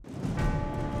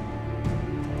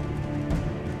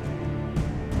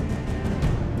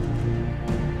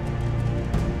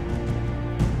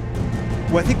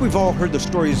Well, I think we've all heard the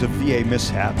stories of VA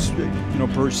mishaps.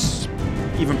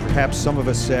 Even perhaps some of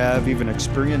us have even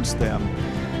experienced them.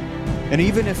 And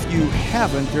even if you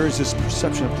haven't, there is this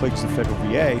perception that plagues the federal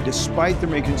VA, despite they're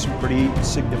making some pretty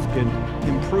significant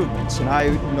improvements. And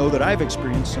I know that I've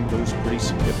experienced some of those pretty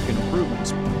significant improvements.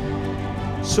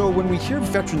 So when we hear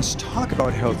veterans talk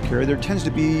about healthcare, there tends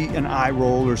to be an eye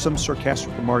roll or some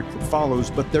sarcastic remark that follows.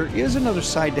 But there is another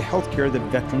side to healthcare that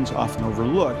veterans often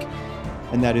overlook,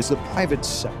 and that is the private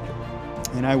sector.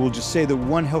 And I will just say that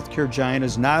one healthcare giant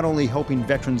is not only helping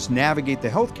veterans navigate the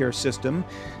healthcare system,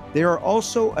 they are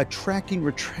also attracting,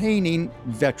 retraining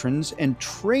veterans and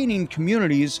training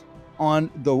communities on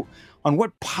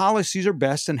what policies are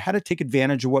best and how to take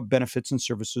advantage of what benefits and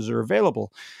services are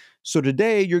available. So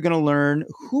today you're going to learn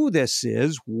who this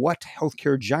is, what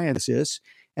healthcare giant this is,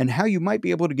 and how you might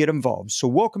be able to get involved. So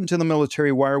welcome to the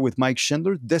Military Wire with Mike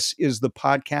Schindler. This is the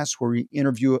podcast where we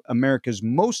interview America's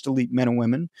most elite men and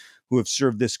women who have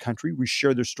served this country. We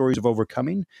share their stories of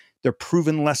overcoming, their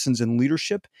proven lessons in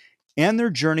leadership, and their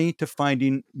journey to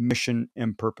finding mission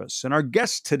and purpose. And our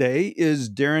guest today is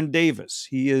Darin Davis.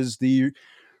 He is the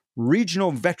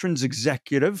Regional Veterans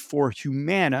Executive for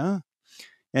Humana,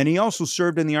 and he also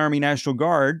served in the Army National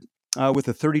Guard with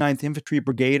the 39th Infantry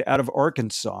Brigade out of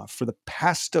Arkansas. For the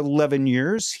past 11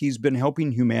 years, he's been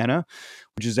helping Humana,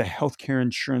 which is a healthcare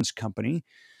insurance company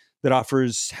that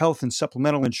offers health and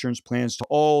supplemental insurance plans to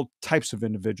all types of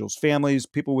individuals, families,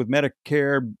 people with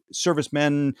Medicare,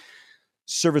 servicemen,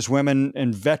 servicewomen,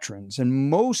 and veterans. And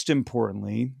most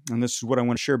importantly, and this is what I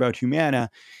want to share about Humana,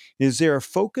 is they are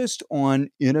focused on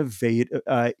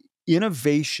innovation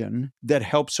that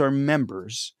helps our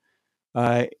members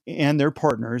and their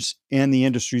partners and the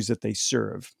industries that they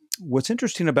serve. What's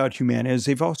interesting about Humana is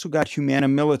they've also got Humana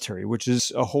Military, which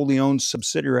is a wholly owned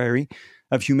subsidiary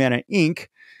of Humana Inc.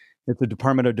 It's the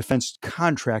Department of Defense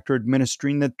contractor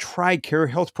administering the TRICARE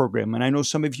health program. And I know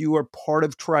some of you are part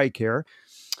of TRICARE.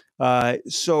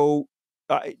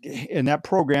 In that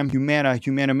program,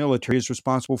 Humana Military is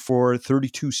responsible for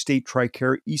 32 state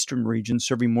TRICARE Eastern region,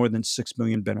 serving more than 6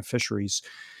 million beneficiaries.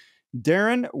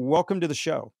 Darin, welcome to the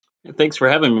show. Thanks for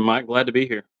having me, Mike. Glad to be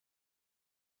here.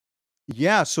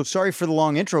 Yeah, so sorry for the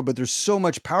long intro, but there's so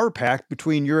much power packed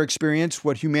between your experience,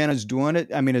 what Humana's doing.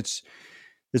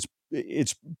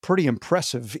 It's pretty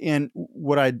impressive. And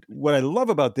what I love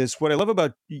about this, what I love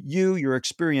about you, your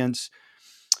experience,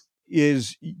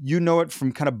 is you know it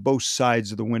from kind of both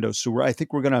sides of the window. So I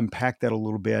think we're going to unpack that a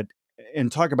little bit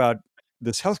and talk about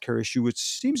this healthcare issue, which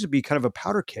seems to be kind of a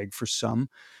powder keg for some,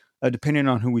 depending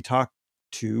on who we talk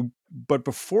to. But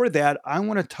before that, I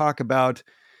want to talk about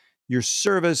your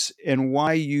service and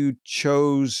why you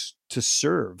chose to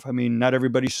serve. I mean, not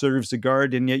everybody serves the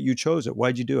Guard, and yet you chose it.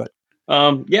 Why'd you do it?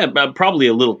 Probably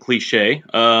a little cliche,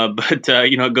 but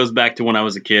it goes back to when I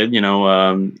was a kid.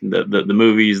 The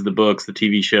movies, the books, the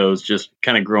TV shows, just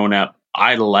kind of growing up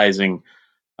idolizing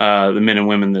the men and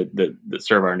women that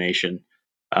serve our nation.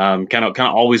 Kind of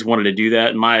always wanted to do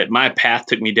that. And my path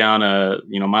took me down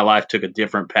my life took a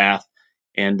different path,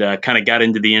 and kind of got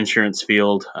into the insurance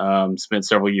field. Spent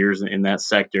several years in that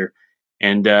sector.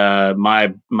 And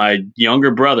my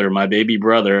younger brother, my baby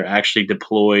brother, actually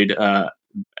deployed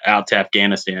out to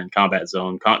Afghanistan, combat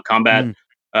zone, combat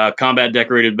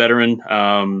decorated veteran,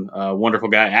 wonderful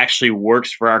guy. Actually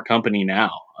works for our company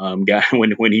now. Guy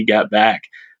when he got back,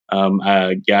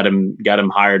 got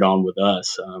him hired on with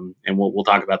us, and we'll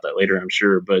talk about that later, I'm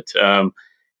sure. But I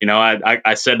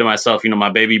said to myself, my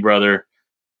baby brother,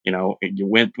 you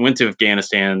went to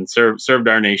Afghanistan, served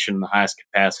our nation in the highest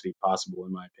capacity possible,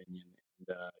 in my opinion. And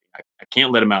I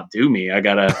can't let him outdo me. I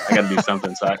gotta do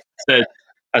something. So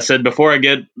I said before I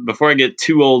get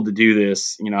too old to do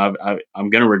this, I'm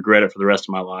gonna regret it for the rest of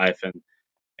my life.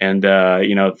 And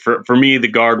for me, the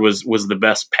Guard was the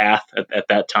best path at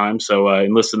that time. So I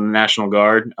enlisted in the National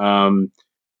Guard.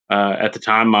 At the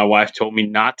time, my wife told me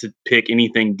not to pick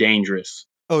anything dangerous.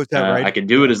 Oh, is that right? I could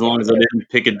do it as long as I didn't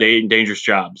pick a dangerous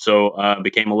job. So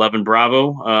became 11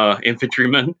 Bravo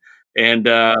infantryman, and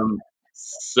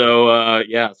so I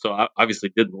obviously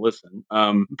didn't listen.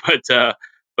 Yeah,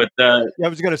 I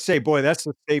was going to say, boy, that's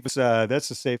the safest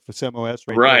MOS right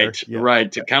there. Right, Yeah.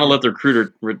 right. To kind of let the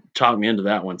recruiter talk me into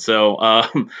that one. So,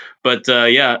 that was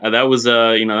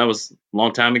that was a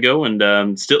long time ago,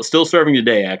 and still serving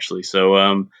today, actually.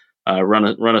 So,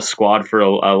 run a squad for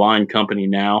a line company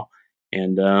now,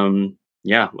 and love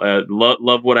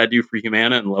what I do for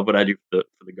Humana and love what I do for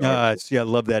the Guard. I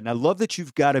love that. And I love that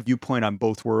you've got a viewpoint on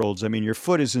both worlds. I mean, your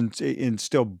foot is in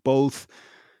still both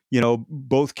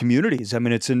both communities. I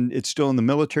mean, it's still in the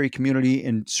military community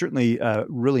and certainly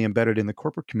really embedded in the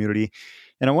corporate community.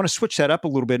 And I want to switch that up a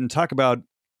little bit and talk about.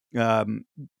 Um,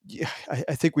 yeah,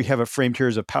 I think we have it framed here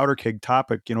as a powder keg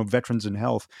topic. Veterans and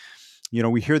health.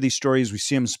 We hear these stories, we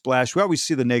see them splash. We always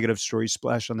see the negative stories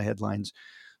splash on the headlines,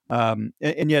 and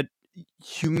yet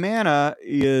Humana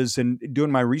is, and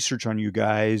doing my research on you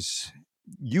guys,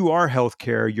 you are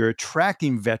healthcare. You're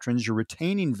attracting veterans. You're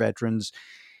retaining veterans.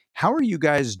 How are you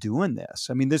guys doing this?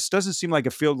 I mean, this doesn't seem like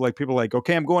a field like people are like,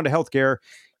 okay, I'm going to healthcare,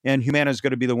 and Humana is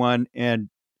going to be the one, and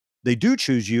they do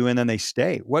choose you, and then they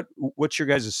stay. What's your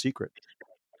guys' secret?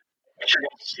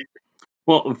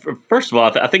 Well, first of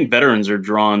all, I think veterans are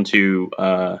drawn to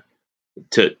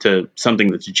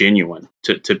something that's genuine,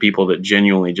 to people that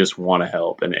genuinely just want to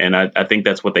help, and I think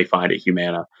that's what they find at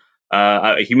Humana.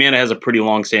 Humana has a pretty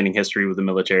long-standing history with the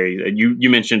military. You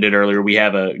mentioned it earlier. We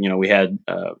have we had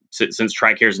since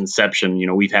TRICARE's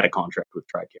inception. We've had a contract with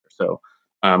TRICARE, so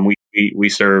we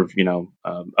serve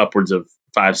upwards of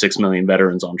 5-6 million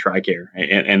veterans on TRICARE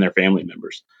and their family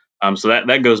members. So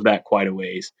that goes back quite a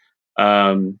ways.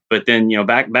 But then,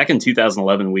 back in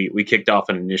 2011, we kicked off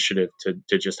an initiative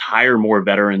to just hire more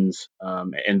veterans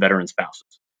and veteran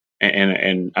spouses.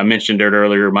 And I mentioned it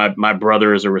earlier. My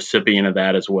brother is a recipient of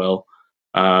that as well.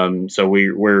 So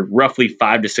we're roughly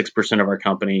 5 to 6% of our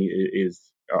company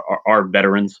are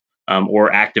veterans,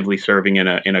 or actively serving in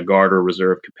a guard or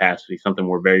reserve capacity. Something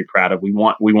we're very proud of. We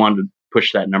want to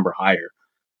push that number higher.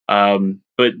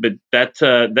 But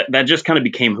that just kind of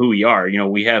became who we are.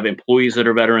 We have employees that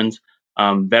are veterans.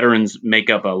 Veterans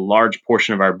make up a large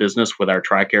portion of our business with our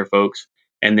TRICARE folks,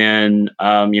 and then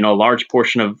a large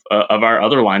portion of our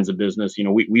other lines of business.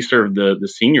 We serve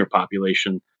the senior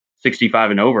population,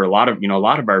 65 and over. A lot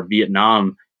of our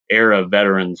Vietnam era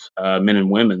veterans, men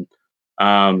and women.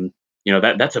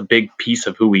 That's a big piece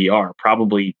of who we are.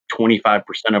 Probably 25%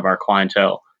 of our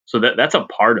clientele. So that's a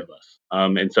part of us.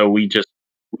 And so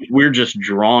we're just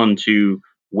drawn to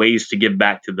ways to give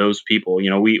back to those people.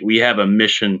 We have a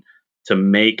mission to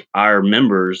make our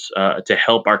members, to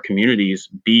help our communities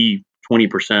be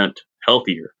 20%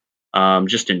 healthier,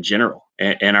 just in general.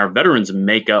 And our veterans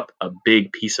make up a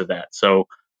big piece of that. So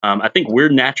I think we're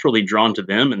naturally drawn to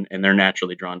them, and they're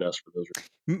naturally drawn to us for those reasons.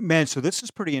 Man, so this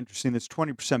is pretty interesting. That's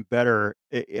 20% better.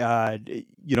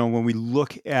 When we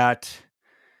look at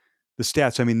the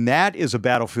stats, I mean, that is a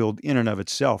battlefield in and of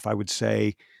itself, I would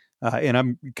say. And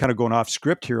I'm kind of going off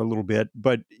script here a little bit,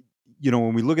 but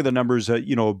when we look at the numbers,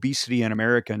 obesity in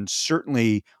America, and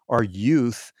certainly our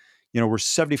youth, where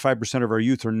 75% of our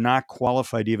youth are not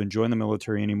qualified to even join the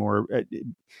military anymore.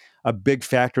 A big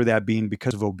factor of that being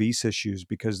because of obese issues,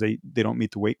 because they don't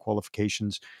meet the weight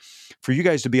qualifications. For you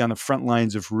guys to be on the front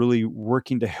lines of really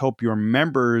working to help your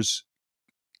members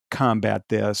combat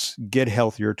this, get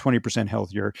healthier, 20%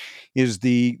 healthier, is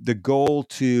the goal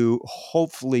to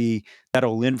hopefully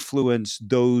that'll influence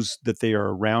those that they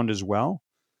are around as well?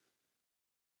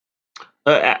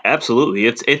 Absolutely,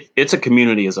 it's a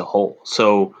community as a whole.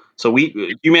 So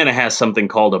we Humana has something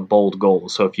called a bold goal.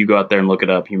 So if you go out there and look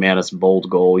it up, Humana's bold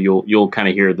goal, you'll kind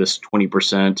of hear this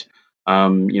 20%.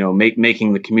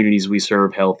 Making the communities we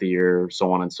serve healthier,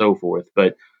 so on and so forth.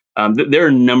 But there are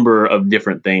a number of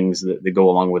different things that go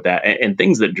along with that, and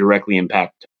things that directly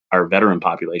impact our veteran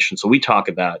population. So we talk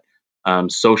about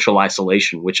social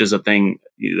isolation, which is a thing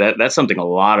that's something a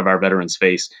lot of our veterans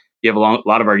face. You have a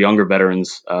lot of our younger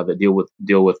veterans that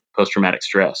deal with post traumatic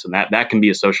stress, and that can be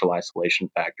a social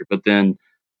isolation factor. But then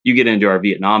you get into our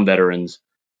Vietnam veterans,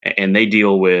 and they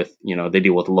deal with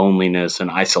loneliness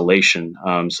and isolation.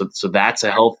 So that's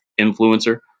a health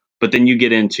influencer. But then you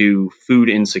get into food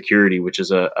insecurity, which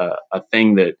is a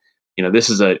thing that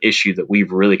this is an issue that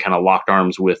we've really kind of locked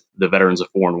arms with the veterans of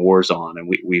foreign wars on,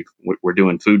 and we're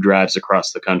doing food drives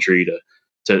across the country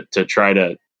to try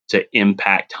to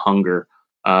impact hunger,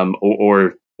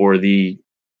 or the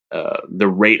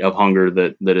rate of hunger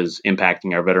that is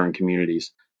impacting our veteran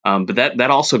communities. But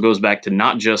that also goes back to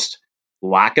not just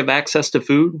lack of access to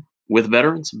food with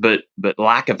veterans, but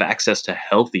lack of access to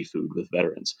healthy food with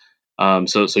veterans.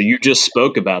 So you just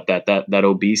spoke about that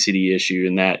obesity issue,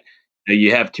 and that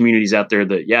you have communities out there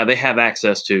that, yeah, they have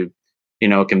access to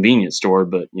a convenience store,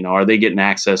 but are they getting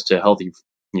access to healthy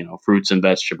fruits and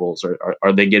vegetables?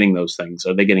 Are they getting those things?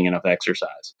 Are they getting enough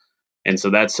exercise? And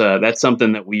so that's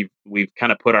something that we've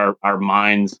kind of put our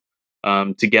minds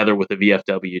together with the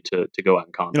VFW to go out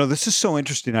and combat. This is so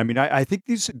interesting. I mean, I think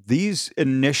these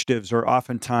initiatives are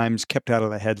oftentimes kept out of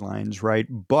the headlines, right?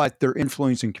 But they're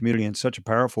influencing community in such a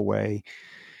powerful way,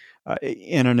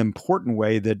 in an important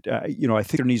way that I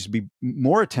think there needs to be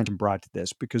more attention brought to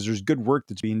this because there's good work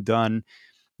that's being done.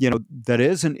 that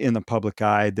isn't in the public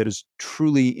eye, that is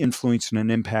truly influencing and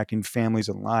impacting families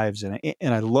and lives. And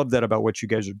I love that about what you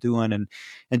guys are doing. And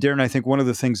Darin, I think one of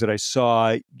the things that I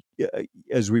saw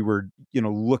as we were,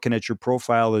 looking at your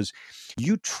profile is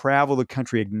you travel the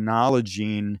country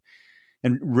acknowledging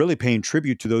and really paying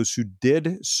tribute to those who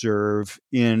did serve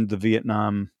in the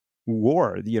Vietnam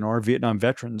War, our Vietnam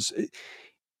veterans.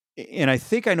 And I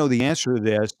think I know the answer to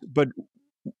this, but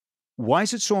why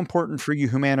is it so important for you,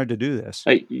 Humana, to do this?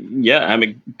 Yeah, I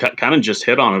mean, kind of just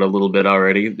hit on it a little bit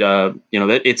already. That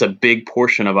it's a big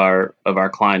portion of our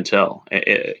clientele.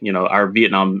 Our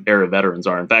Vietnam era veterans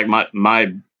are. In fact,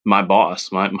 my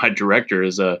boss, my director,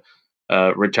 is a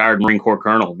retired Marine Corps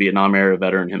colonel, Vietnam era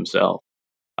veteran himself.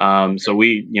 So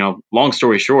we, long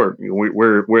story short,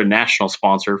 we're a national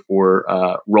sponsor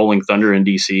for Rolling Thunder in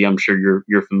DC. I'm sure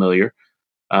you're familiar.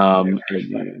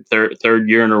 Third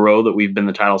year in a row that we've been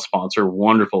the title sponsor.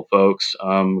 Wonderful folks.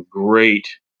 Great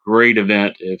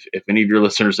event. If any of your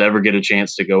listeners ever get a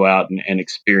chance to go out and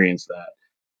experience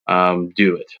that,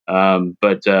 do it.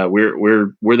 But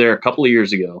we're there a couple of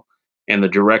years ago, and the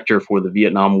director for the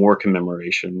Vietnam War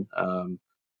commemoration,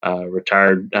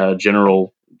 retired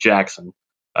General Jackson,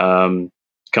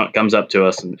 comes up to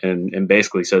us and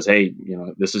basically says, "Hey,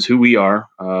 this is who we are.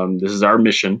 This is our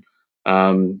mission.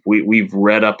 We've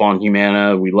read up on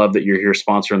Humana. We love that you're here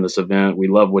sponsoring this event. We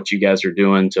love what you guys are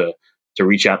doing to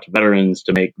reach out to veterans,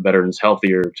 to make veterans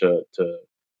healthier, to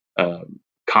uh,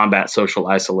 combat social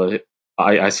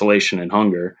isolation and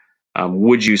hunger.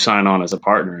 Would you sign on as a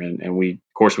partner?" And we,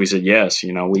 of course, we said yes.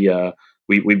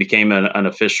 We became an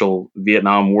official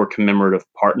Vietnam War commemorative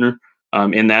partner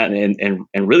in that,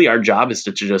 and really our job is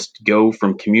to just go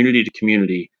from community to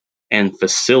community and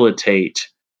facilitate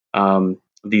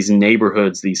these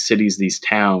neighborhoods, these cities, these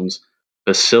towns,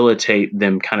 facilitate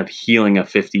them kind of healing a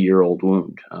 50-year-old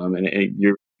wound.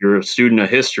 And you're a student of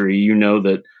history, you know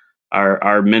that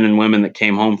our men and women that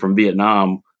came home from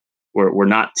Vietnam were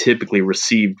not typically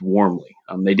received warmly.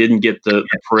 They didn't get the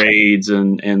parades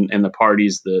and the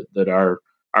parties that our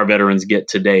veterans get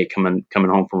today coming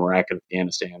home from Iraq and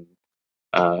Afghanistan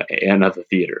and other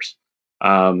theaters.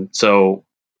 So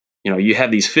you have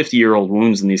these 50-year-old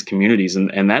wounds in these communities,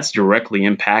 and that's directly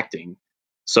impacting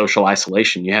social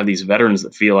isolation. You have these veterans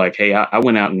that feel like, hey, I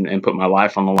went out and put my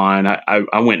life on the line.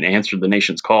 I went and answered the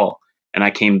nation's call, and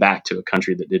I came back to a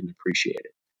country that didn't appreciate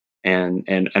it.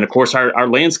 And of course, our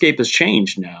landscape has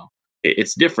changed now.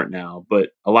 It's different now, but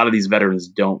a lot of these veterans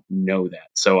don't know that.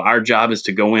 So our job is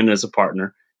to go in as a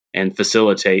partner and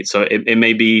facilitate. So it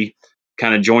may be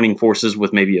kind of joining forces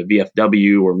with maybe a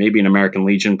VFW or maybe an American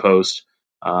Legion post,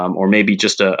 or maybe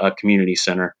just a community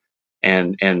center,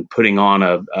 and putting on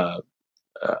a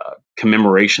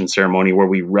commemoration ceremony where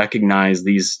we recognize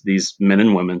these men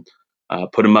and women,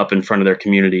 put them up in front of their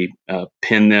community,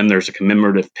 pin them. There's a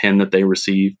commemorative pin that they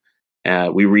receive.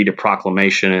 We read a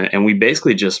proclamation, and we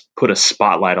basically just put a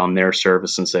spotlight on their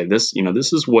service and say, this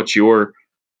is what your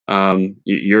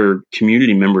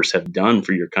community members have done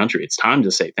for your country. It's time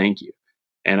to say thank you.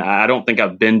 And I don't think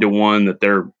I've been to one that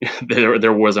there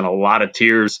wasn't a lot of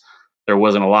tears, there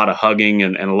wasn't a lot of hugging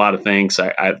and a lot of things.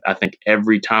 I think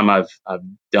every time I've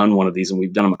done one of these, and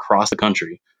we've done them across the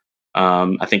country,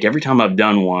 I think every time I've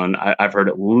done one, I've heard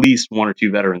at least one or two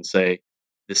veterans say,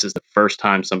 "This is the first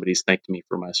time somebody's thanked me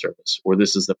for my service," or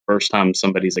 "This is the first time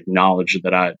somebody's acknowledged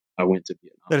that I went to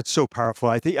Vietnam." That it's so powerful.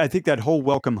 I think that whole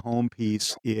welcome home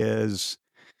piece is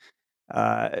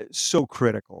so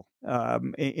critical,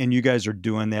 and you guys are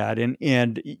doing that.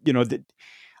 And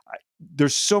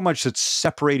there's so much that's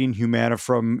separating Humana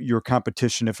from your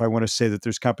competition. If I want to say that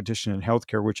there's competition in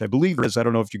healthcare, which I believe there is, I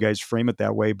don't know if you guys frame it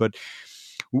that way, but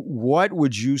what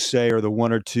would you say are the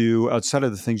one or two, outside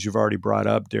of the things you've already brought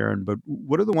up, Darin? But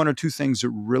what are the one or two things that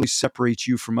really separate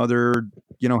you from other,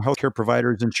 healthcare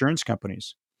providers, insurance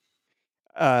companies?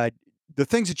 uh, the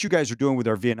things that you guys are doing with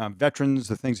our Vietnam veterans,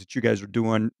 the things that you guys are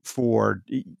doing for,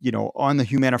 on the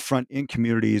Humana front in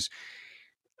communities.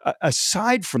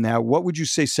 Aside from that, what would you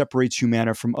say separates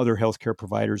Humana from other healthcare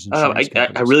providers, insurance I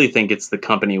companies? really think it's the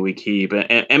company we keep.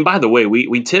 And by the way,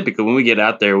 we typically, when we get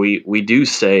out there, we do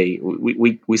say,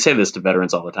 we say this to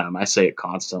veterans all the time. I say it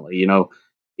constantly.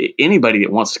 Anybody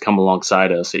that wants to come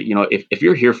alongside us, if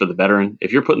you're here for the veteran,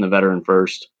 if you're putting the veteran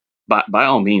first, by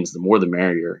all means, the more the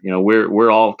merrier. We're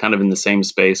all kind of in the same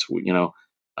space.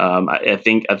 I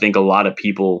think a lot of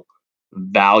people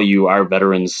value our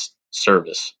veterans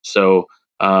service. So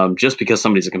just because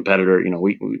somebody's a competitor,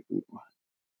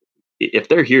 if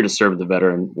they're here to serve the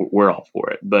veteran, we're all for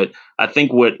it. But I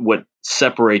think what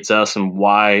separates us, and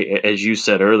why, as you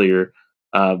said earlier,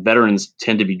 veterans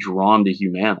tend to be drawn to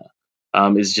Humana,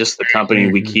 is just the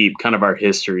company we Hmm. keep, kind of our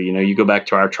history. You go back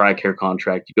to our TRICARE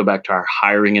contract, you go back to our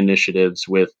hiring initiatives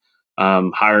with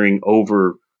hiring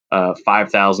over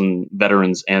 5,000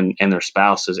 veterans and their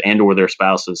spouses and or their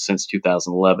spouses since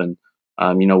 2011.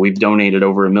 We've donated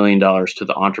over $1 million to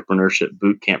the entrepreneurship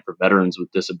boot camp for veterans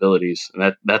with disabilities,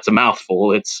 and that's a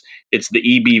mouthful. It's the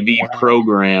EBV Wow.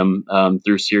 program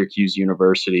through Syracuse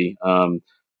University.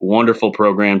 Wonderful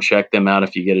program. Check them out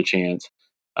if you get a chance.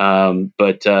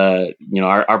 But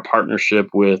our partnership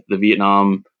with the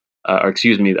Vietnam, or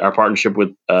excuse me, our partnership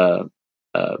with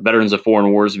Veterans of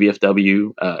Foreign Wars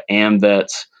 (VFW)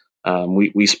 AMVETS.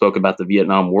 We spoke about the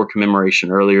Vietnam War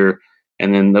commemoration earlier,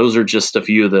 and then those are just a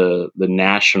few of the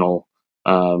national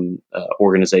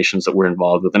organizations that we're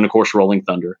involved with, and of course, Rolling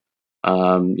Thunder.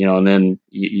 And then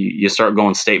you start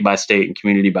going state by state and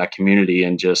community by community,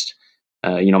 and just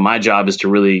my job is to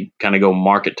really kind of go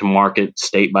market to market,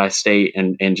 state by state,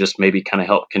 and just maybe kind of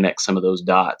help connect some of those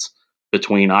dots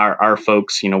between our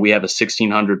folks. We have a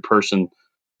 1,600 person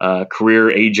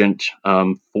career agent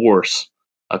force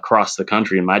across the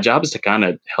country, and my job is to kind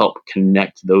of help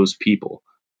connect those people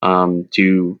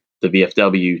to the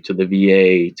VFW, to the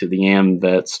VA, to the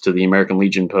AMVETS, to the American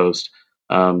Legion Post,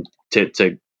 um, to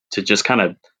to to just kind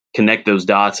of connect those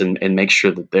dots and make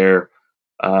sure that they're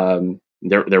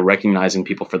recognizing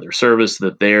people for their service,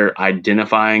 that they're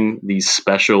identifying these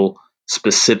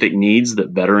specific needs that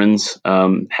veterans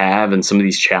have, and some of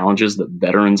these challenges that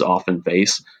veterans often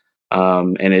face. I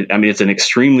mean, it's an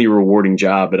extremely rewarding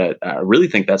job, but I really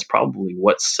think that's probably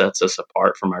what sets us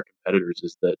apart from our competitors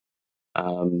is that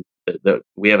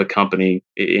we have a company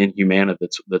in Humana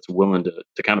that's willing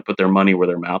to kind of put their money where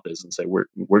their mouth is and say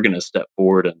we're going to step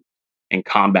forward and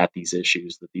combat these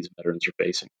issues that these veterans are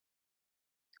facing.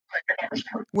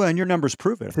 Well, and your numbers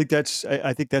prove it. I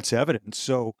think that's evidence.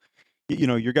 So,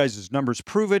 your guys' numbers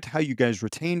prove it. How you guys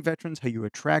retain veterans, how you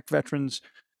attract veterans.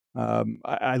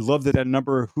 I love that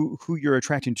number who you're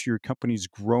attracting to your company is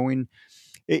growing.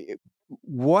 Eh,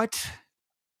 what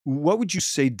what would you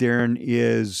say, Darren,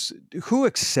 is who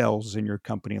excels in your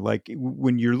company? Like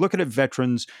when you're looking at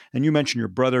veterans, and you mentioned your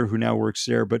brother who now works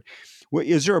there, but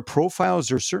is there a profile? Is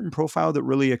there a certain profile that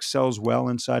really excels well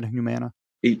inside Humana?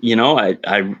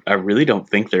 I really don't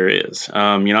think there is.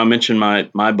 I mentioned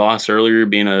my boss earlier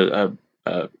being a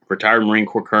retired Marine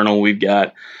Corps colonel. We've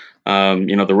got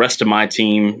the rest of my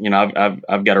team.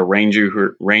 I've got a ranger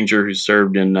who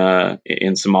served in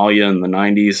Somalia in the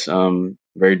 '90s.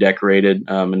 Very decorated.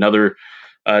 Another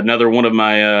one of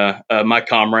my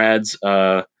comrades,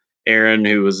 Aaron,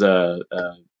 who was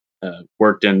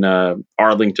worked in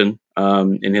Arlington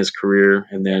in his career,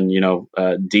 and then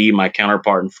Dee, my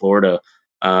counterpart in Florida,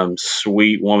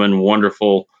 sweet woman,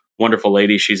 wonderful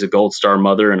lady. She's a Gold Star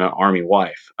mother and an Army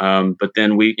wife. But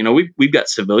then we've got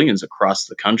civilians across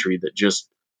the country that just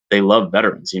they love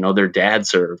veterans. Their dad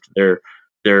served, their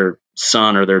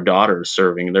son or their daughter is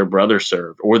serving, their brother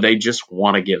served, or they just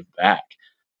want to give back.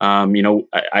 I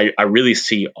really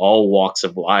see all walks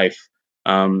of life.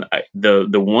 The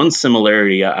one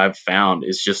similarity I've found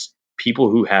is just people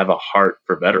who have a heart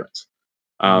for veterans.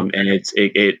 Mhm. And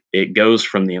it goes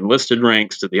from the enlisted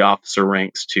ranks to the officer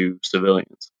ranks to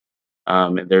civilians.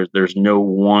 And there's no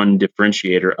one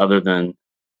differentiator other than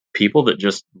people that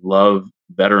just love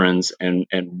veterans and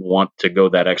want to go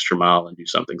that extra mile and do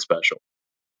something special.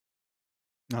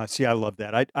 See, I love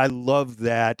that. I love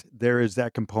that there is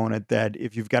that component that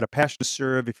if you've got a passion to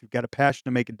serve, if you've got a passion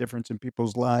to make a difference in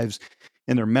people's lives,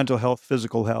 in their mental health,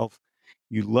 physical health,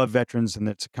 you love veterans, and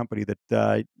it's a company that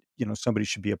somebody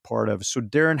should be a part of. So,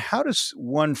 Darren, how does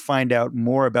one find out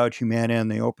more about Humana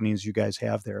and the openings you guys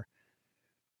have there?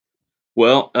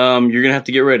 Well, you're gonna have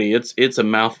to get ready. It's a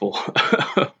mouthful,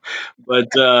 but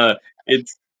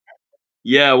it's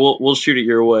yeah. We'll shoot it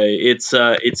your way. It's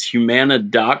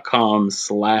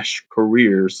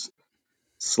humana.com/careers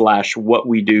 /what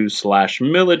we do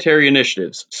 /military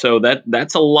initiatives. So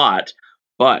that's a lot.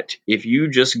 But if you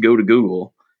just go to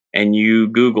Google and you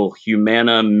Google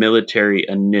Humana military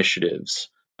initiatives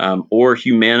or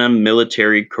Humana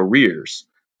military careers,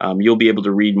 you'll be able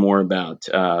to read more about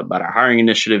our hiring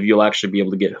initiative. You'll actually be able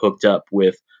to get hooked up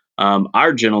with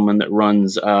our gentleman that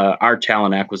runs our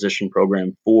talent acquisition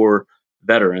program for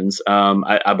veterans.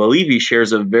 I believe he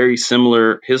shares a very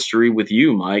similar history with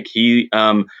you, Mike. He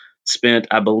spent,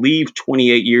 I believe,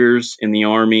 28 years in the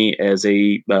Army as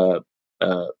a uh,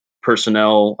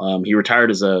 personnel. He retired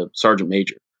as a sergeant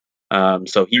major.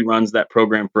 So he runs that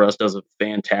program for us, does a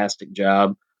fantastic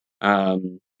job.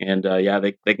 And yeah,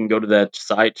 they can go to that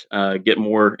site, get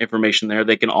more information there.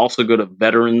 They can also go to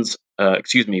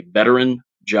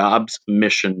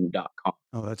jobsmission.com.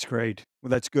 Oh, that's great. Well,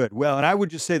 that's good. Well, and I would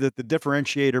just say that the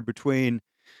differentiator between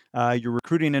your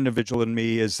recruiting individual and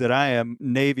me is that I am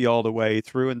Navy all the way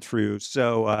through and through.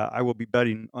 So I will be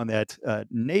betting on that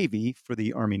Navy for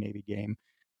the Army Navy game.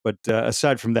 But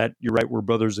aside from that, you're right, we're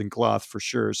brothers in cloth for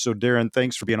sure. So, Darin,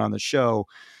 thanks for being on the show.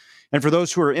 And for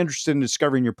those who are interested in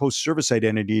discovering your post service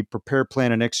identity, prepare,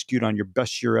 plan, and execute on your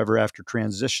best year ever after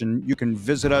transition, you can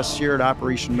visit us here at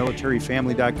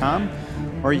OperationMilitaryFamily.com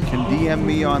or you can DM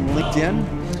me on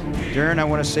LinkedIn. Darin, I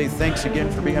want to say thanks again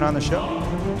for being on the show.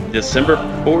 December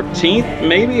 14th,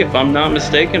 maybe, if I'm not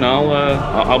mistaken.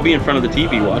 I'll be in front of the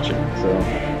TV watching. So